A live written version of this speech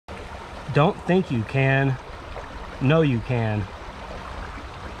Don't think you can, know you can.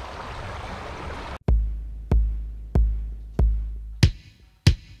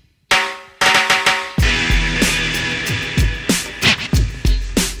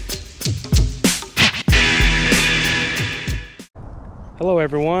 Hello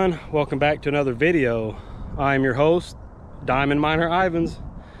everyone, welcome back to another video. I'm your host, Diamond Miner Ivins,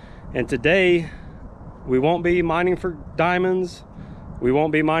 and today we won't be mining for diamonds, we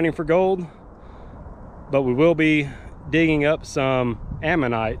won't be mining for gold, but we will be digging up some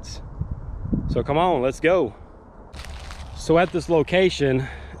ammonites. So come on, let's go. So at this location,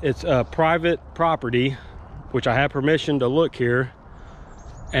 it's a private property, which I have permission to look here,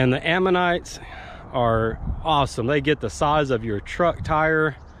 and the ammonites are awesome. They get the size of your truck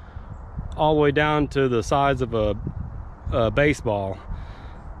tire all the way down to the size of a baseball,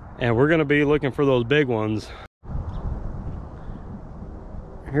 and we're going to be looking for those big ones.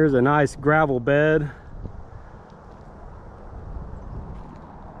 Here's a nice gravel bed.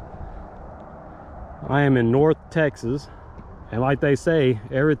 I am in North Texas, and like they say,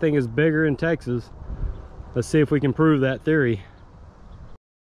 everything is bigger in Texas. Let's see if we can prove that theory.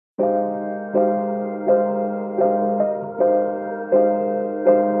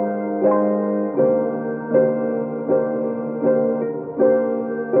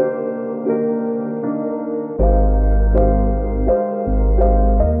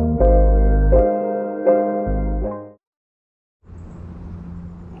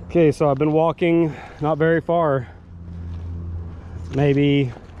 Okay, so I've been walking not very far, maybe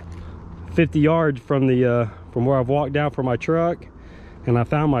 50 yards from the from where I've walked down for my truck, and I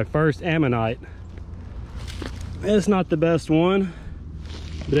found my first ammonite. It's not the best one,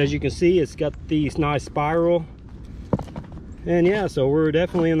 but as you can see, it's got these nice spiral, and yeah, so we're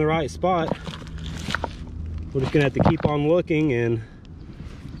definitely in the right spot. We're just gonna have to keep on looking, and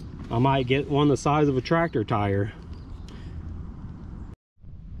I might get one the size of a tractor tire.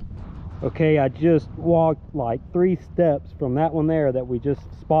 Okay, I just walked like 3 steps from that one there that we just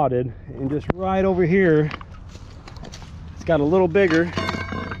spotted, and just right over here, it's got a little bigger,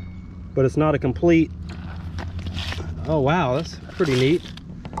 but it's not a complete. Oh wow, that's pretty neat.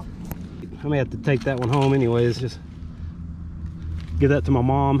 I may have to take that one home anyways, just give that to my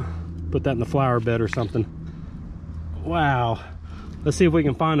mom, put that in the flower bed or something. Wow, let's see if we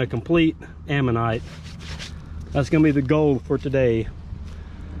can find a complete ammonite. That's gonna be the goal for today.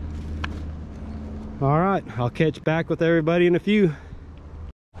 All right, I'll catch back with everybody in a few.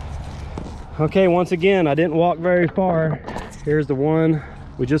 Okay, once again, I didn't walk very far. Here's the one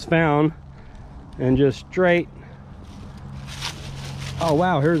we just found, and just straight. Oh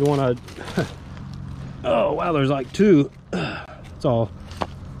wow, here's the one I oh wow, there's like 2. It's all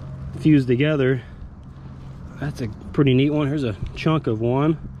fused together. That's a pretty neat one. Here's a chunk of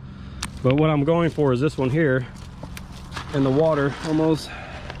one, but what I'm going for is this one here in the water almost.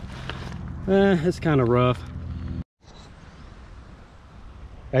 It's kind of rough.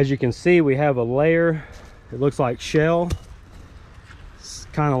 As you can see, we have a layer. It looks like shell. It's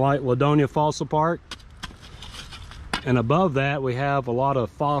kind of like Ladonia Fossil Park. And above that, we have a lot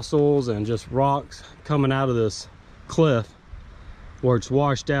of fossils and just rocks coming out of this cliff where it's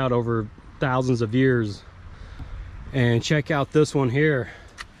washed out over thousands of years. And check out this one here.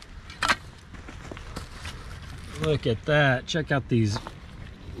 Look at that. Check out these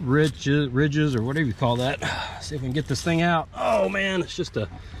ridges or whatever you call that. See if we can get this thing out. Oh man, it's just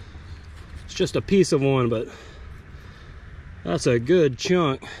a piece of one, but that's a good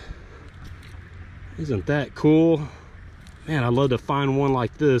chunk. Isn't that cool? Man, I'd love to find one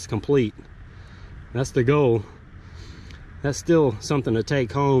like this complete. That's the goal. That's still something to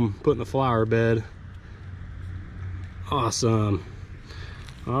take home, put in the flower bed. Awesome.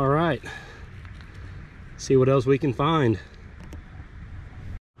 All right, see what else we can find.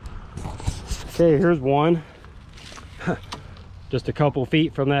 Okay, here's one. Just a couple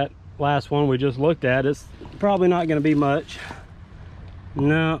feet from that last one we just looked at. It's probably not going to be much.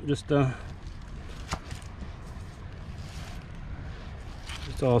 No, just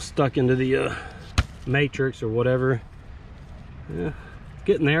it's all stuck into the matrix or whatever. Yeah,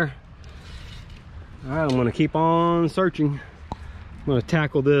 getting there. All right, I'm going to keep on searching. I'm going to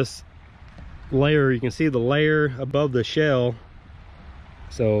tackle this layer. You can see the layer above the shell.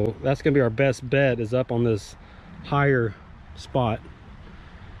 So that's gonna be our best bet, is up on this higher spot.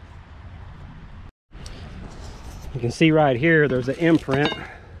 You can see right here, there's an imprint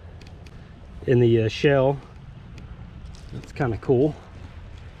in the shell. That's kind of cool.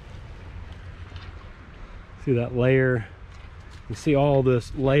 See that layer? You see all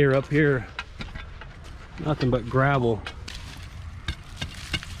this layer up here, nothing but gravel.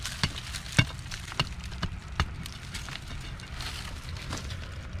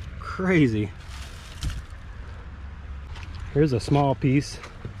 crazy. Here's a small piece.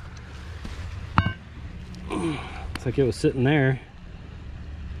 Looks like it was sitting there.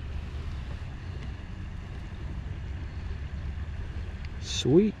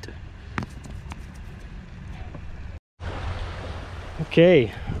 Sweet.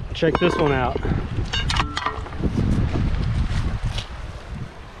 Okay, check this one out.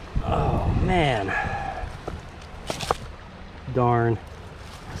 Oh man. Darn.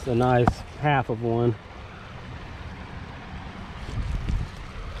 It's a nice half of one.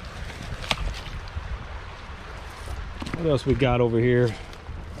 What else we got over here?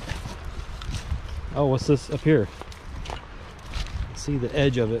 Oh, what's this up here? See the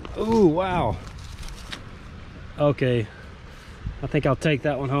edge of it. Oh, wow. Okay, I think I'll take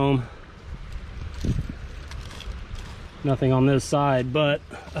that one home. Nothing on this side, but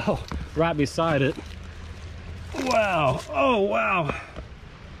oh, right beside it. Wow. Oh, wow.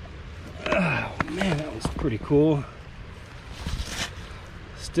 Oh man, that was pretty cool.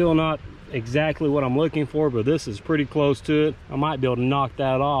 Still not exactly what I'm looking for, but this is pretty close to it. I might be able to knock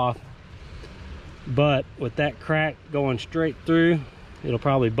that off, but with that crack going straight through, it'll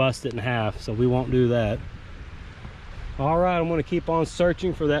probably bust it in half, so we won't do that. All right, I'm going to keep on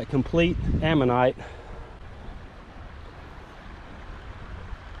searching for that complete ammonite.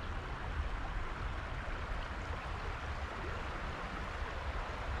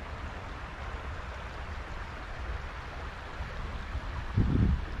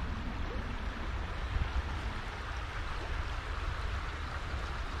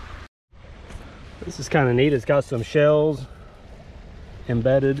 This is kind of neat. It's got some shells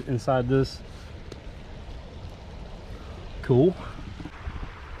embedded inside this. Cool.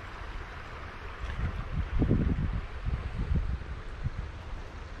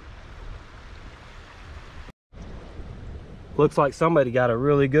 Looks like somebody got a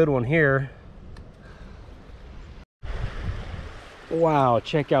really good one here. Wow,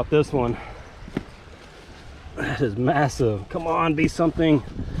 check out this one. That is massive. Come on, be something.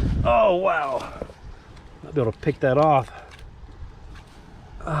 Oh, wow. I'll be able to pick that off.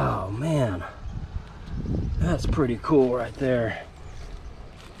 Oh, man. That's pretty cool right there.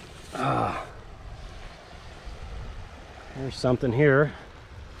 There's something here.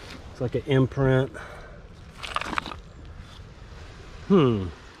 It's like an imprint.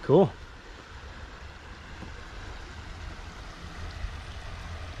 Cool.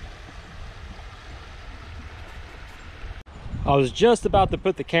 I was just about to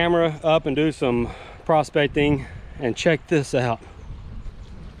put the camera up and do some prospecting, and check this out.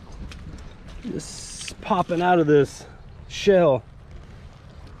 This popping out of this shell.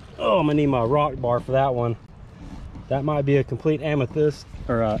 Oh, I'm gonna need my rock bar for that one. That might be a complete amethyst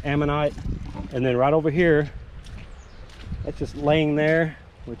or ammonite. And then right over here, that's just laying there,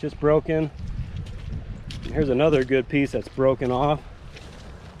 which is broken. And here's another good piece that's broken off.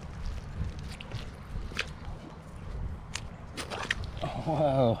 Oh,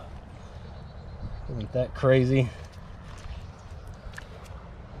 wow, isn't that crazy?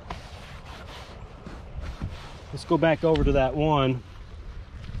 Let's go back over to that one.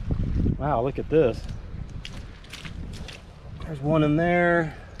 Wow, look at this. There's one in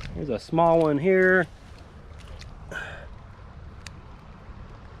there. There's a small one here.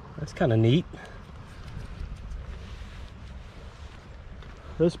 That's kind of neat.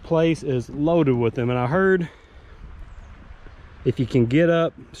 This place is loaded with them, and I heard if you can get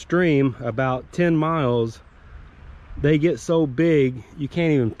upstream about 10 miles, they get so big you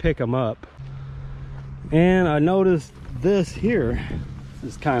can't even pick them up. And I noticed this here.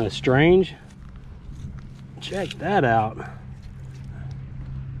 This is kind of strange. Check that out.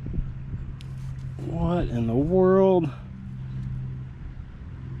 What in the world?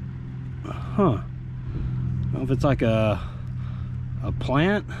 Huh. I don't know if it's like a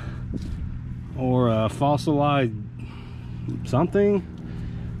plant or a fossilized something.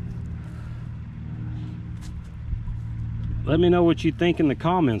 Let me know what you think in the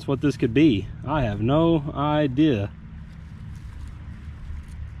comments, what this could be. I have no idea.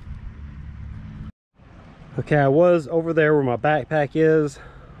 Okay, I was over there where my backpack is,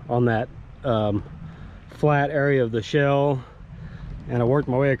 on that flat area of the shell, and I worked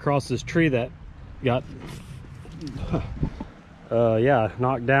my way across this tree that got yeah,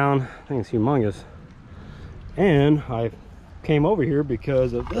 knocked down. I think it's humongous. And I came over here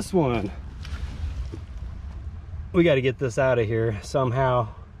because of this one. We got to get this out of here somehow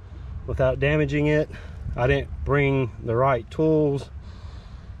without damaging it. I didn't bring the right tools,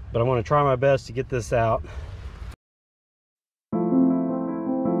 but I want to try my best to get this out.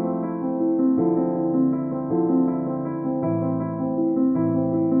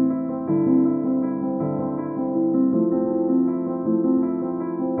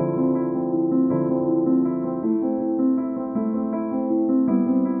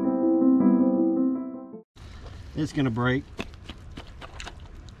 it's gonna break.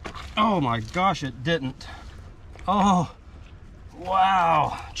 Oh my gosh, it didn't. Oh,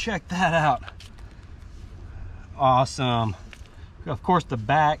 wow, check that out. Awesome. Of course, the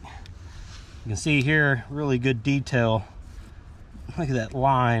back, you can see here, really good detail. Look at that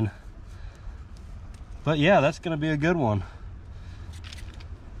line. But yeah, that's gonna be a good one.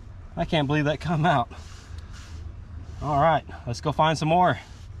 I can't believe that come out. All right, let's go find some more.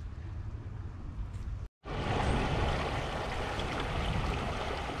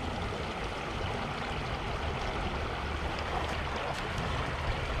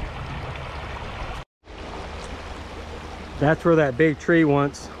 That's where that big tree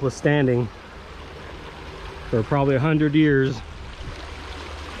once was standing for probably 100 years.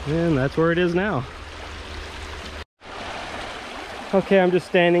 And that's where it is now. Okay, I'm just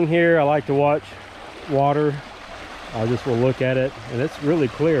standing here. I like to watch water. I just will look at it, and it's really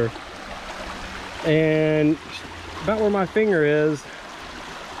clear. And about where my finger is,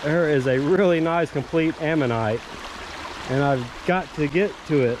 there is a really nice complete ammonite. And I've got to get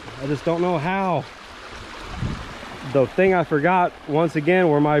to it. I just don't know how. The thing I forgot, once again,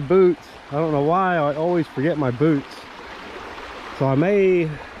 were my boots. I don't know why, I always forget my boots. So I may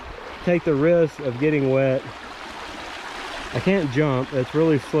take the risk of getting wet. I can't jump, it's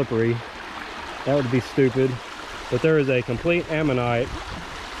really slippery. That would be stupid. But there is a complete ammonite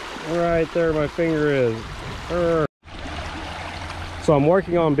right there my finger is. So I'm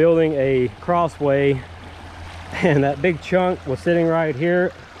working on building a crossway, and that big chunk was sitting right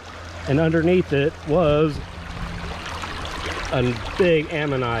here, and underneath it was a big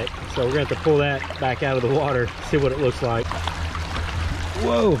ammonite. So we're gonna have to pull that back out of the water, see what it looks like.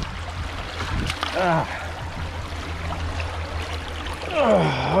 Whoa.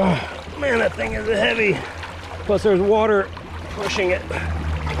 Oh, man, that thing is heavy. Plus there's water pushing it.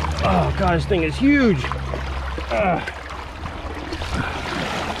 Oh god, this thing is huge.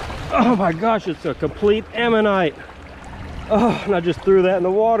 Oh my gosh, it's a complete ammonite. Oh, and I just threw that in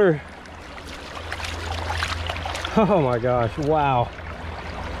the water. Oh my gosh, wow.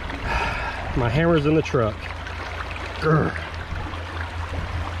 My hammer's in the truck. Grr.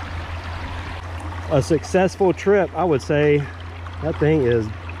 A successful trip, I would say. That thing is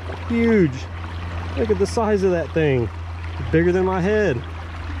huge. Look at the size of that thing. It's bigger than my head.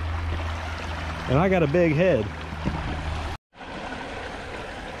 And I got a big head.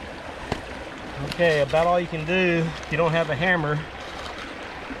 Okay, about all you can do if you don't have a hammer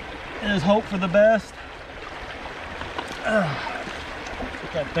is hope for the best.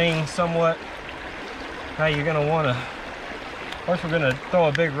 Get that thing somewhat how you're gonna wanna. First, we're gonna throw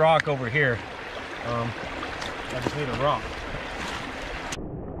a big rock over here. I just need a rock.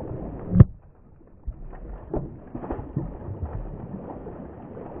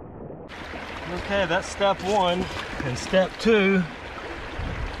 Okay, that's step one. And step two,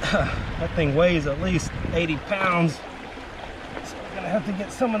 that thing weighs at least 80 pounds. So I'm gonna have to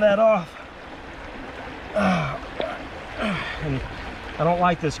get some of that off. And I don't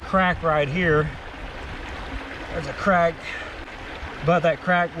like this crack right here. There's a crack, but that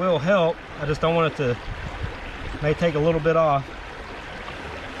crack will help. I just don't want it to, may take a little bit off.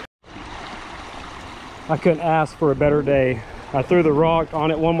 I couldn't ask for a better day. I threw the rock on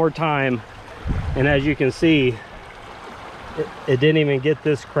it one more time, and as you can see, it didn't even get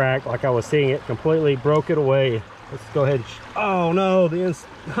this crack like I was seeing it. Completely broke it away. Let's go ahead. Oh no,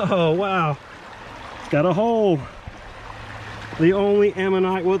 oh wow, it's got a hole. The only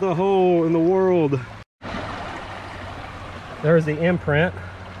ammonite with a hole in the world. There's the imprint.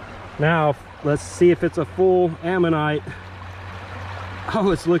 Now let's see if it's a full ammonite.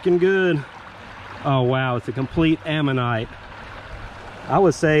 Oh, it's looking good. Oh wow, it's a complete ammonite. I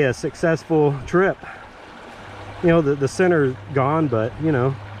would say a successful trip. You know, the center's gone, but you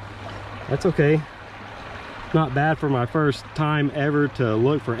know, that's okay. Not bad for my first time ever to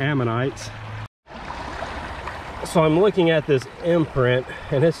look for ammonites. So I'm looking at this imprint,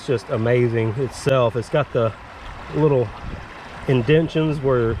 and it's just amazing itself. It's got the little indentions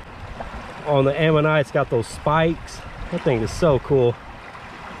where on the ammonite it's got those spikes. That thing is so cool.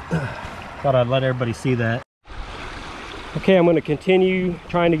 Thought I'd let everybody see that. Okay, I'm going to continue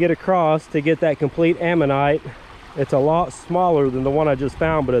trying to get across to get that complete ammonite. It's a lot smaller than the one I just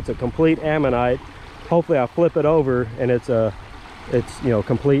found, but it's a complete ammonite. Hopefully I flip it over and it's you know,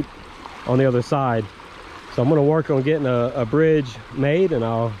 complete on the other side. So I'm going to work on getting a bridge made, and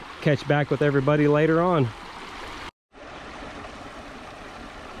I'll catch back with everybody later on. I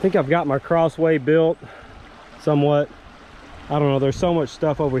think I've got my crossway built somewhat. I don't know, there's so much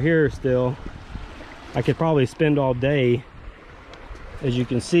stuff over here still. I could probably spend all day. As you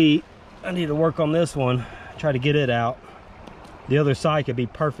can see, I need to work on this one, try to get it out. The other side could be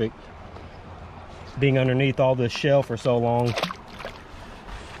perfect, being underneath all this shell for so long.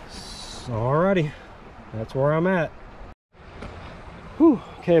 So, alrighty, that's where I'm at. Whew.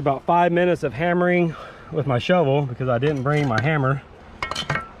 Okay, about 5 minutes of hammering with my shovel because I didn't bring my hammer.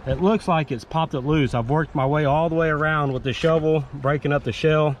 It looks like it's popped it loose. I've worked my way all the way around with the shovel, breaking up the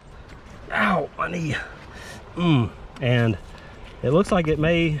shell. Ow, my knee. And it looks like it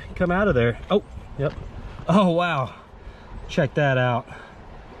may come out of there. Oh, yep. Oh, wow. Check that out.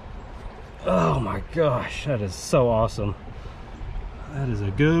 Oh my gosh, that is so awesome. That is a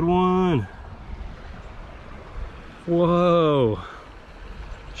good one. Whoa.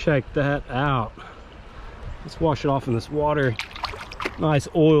 Check that out. Let's wash it off in this water. Nice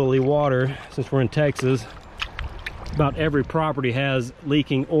oily water, since we're in Texas. About every property has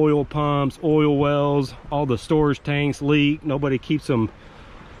leaking oil pumps, oil wells. All the storage tanks leak. Nobody keeps them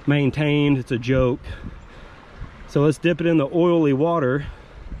maintained. It's a joke. So let's dip it in the oily water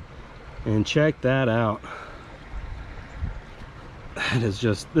and check that out. It is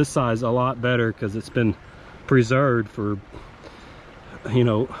just, this side's a lot better because it's been preserved for, you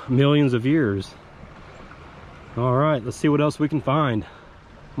know, millions of years. All right, let's see what else we can find.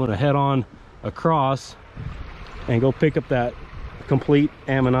 I'm gonna head on across and go pick up that complete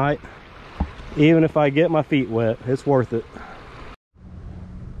ammonite. Even if I get my feet wet, it's worth it.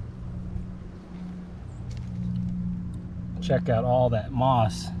 Check out all that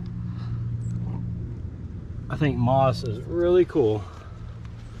moss. I think moss is really cool.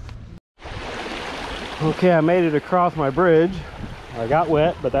 Okay, I made it across my bridge. I got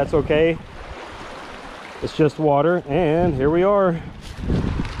wet, but that's okay. It's just water, and here we are.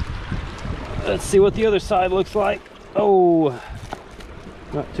 Let's see what the other side looks like. Oh,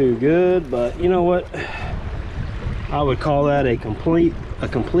 not too good, but you know what? I would call that a complete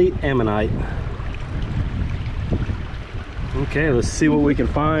ammonite. Okay, let's see what we can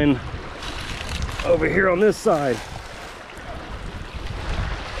find over here on this side.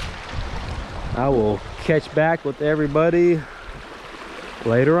 I will catch back with everybody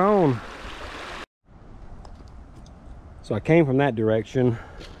later on. So I came from that direction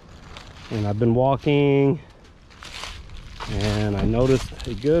and I've been walking and I noticed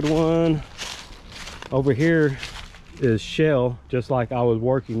a good one. Over here is shell, just like I was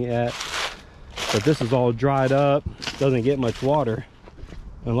working at, but this is all dried up, doesn't get much water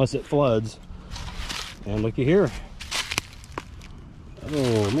unless it floods. And looky here.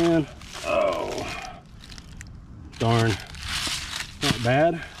 Oh man, oh darn, not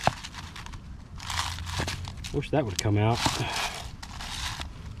bad. Wish that would come out.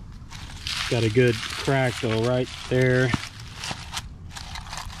 Got a good crack though right there.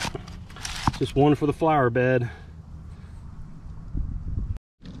 Just one for the flower bed.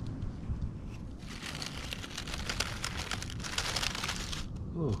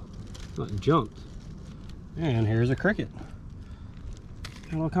 Oh, something jumped. And here's a cricket.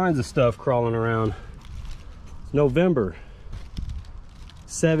 Got all kinds of stuff crawling around. It's November.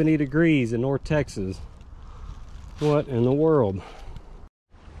 70 degrees in North Texas. What in the world?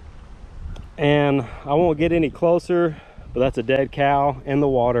 And I won't get any closer, but that's a dead cow in the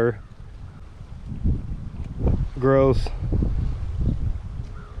water. Gross.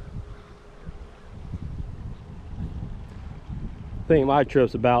 I think my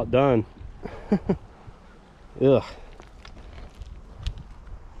trip's about done. Ugh.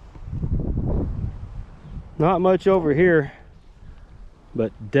 Not much over here,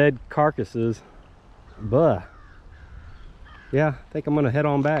 but dead carcasses. Buh. Yeah, I think I'm gonna head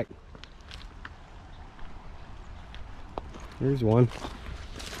on back. Here's one.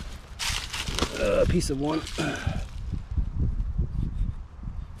 A piece of one.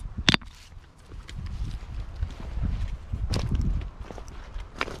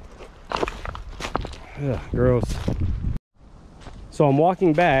 Ugh, gross. So I'm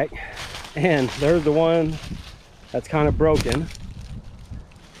walking back and there's the one that's kind of broken.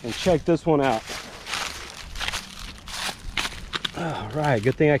 And check this one out. All right,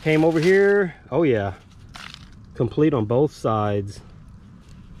 good thing I came over here. Oh yeah, complete on both sides.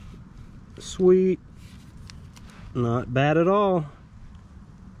 Sweet, not bad at all.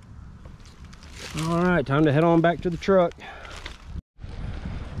 All right, time to head on back to the truck.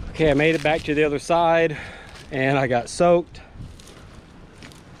 Okay, I made it back to the other side and I got soaked.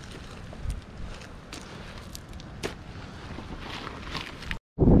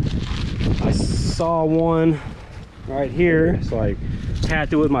 I saw one right here, so I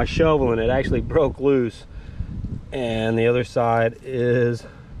tapped it with my shovel and it actually broke loose. And the other side is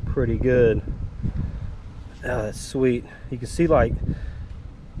pretty good. Oh, that's sweet. You can see like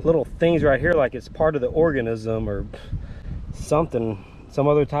little things right here, like it's part of the organism or something, some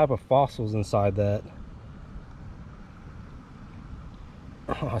other type of fossils inside that.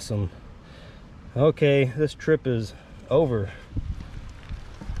 Awesome. Okay, this trip is over.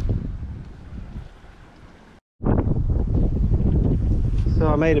 So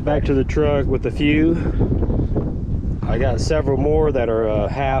I made it back to the truck with a few. I got several more that are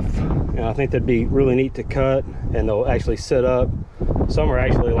half, and I think that'd be really neat to cut, and they'll actually sit up. Some are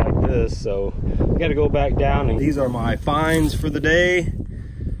actually like this, so I got to go back down. And these are my finds for the day.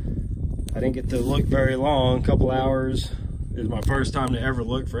 I didn't get to look very long, a couple hours. It was my first time to ever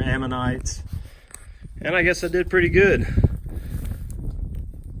look for ammonites, and I guess I did pretty good.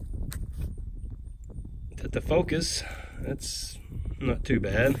 At the focus, that's not too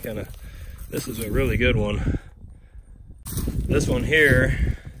bad. This is a really good one. This one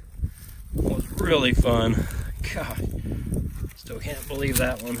here was really fun. God, still can't believe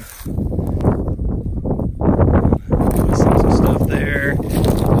that one. Some stuff there.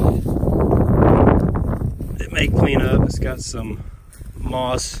 It may clean up. It's got some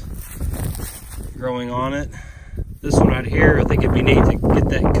moss growing on it. This one right here, I think it'd be neat to get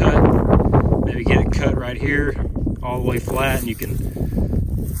that cut. Maybe get it cut right here, all the way flat, and you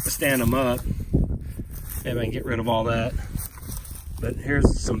can stand them up. Maybe I can get rid of all that. But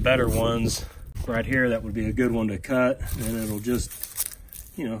here's some better ones right here. That would be a good one to cut, and it'll just,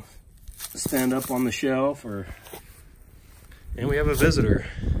 you know, stand up on the shelf. And we have a visitor.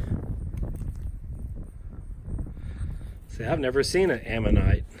 See, I've never seen an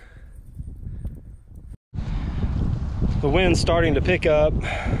ammonite. The wind's starting to pick up.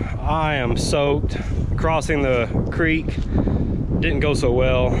 I am soaked. Crossing the creek didn't go so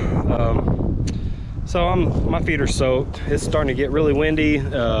well. So my feet are soaked. It's starting to get really windy.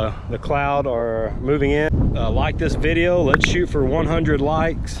 The cloud are moving in. Like this video. Let's shoot for 100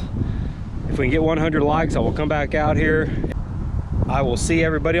 likes. If we can get 100 likes, I will come back out here. I will see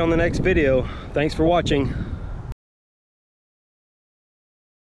everybody on the next video. Thanks for watching.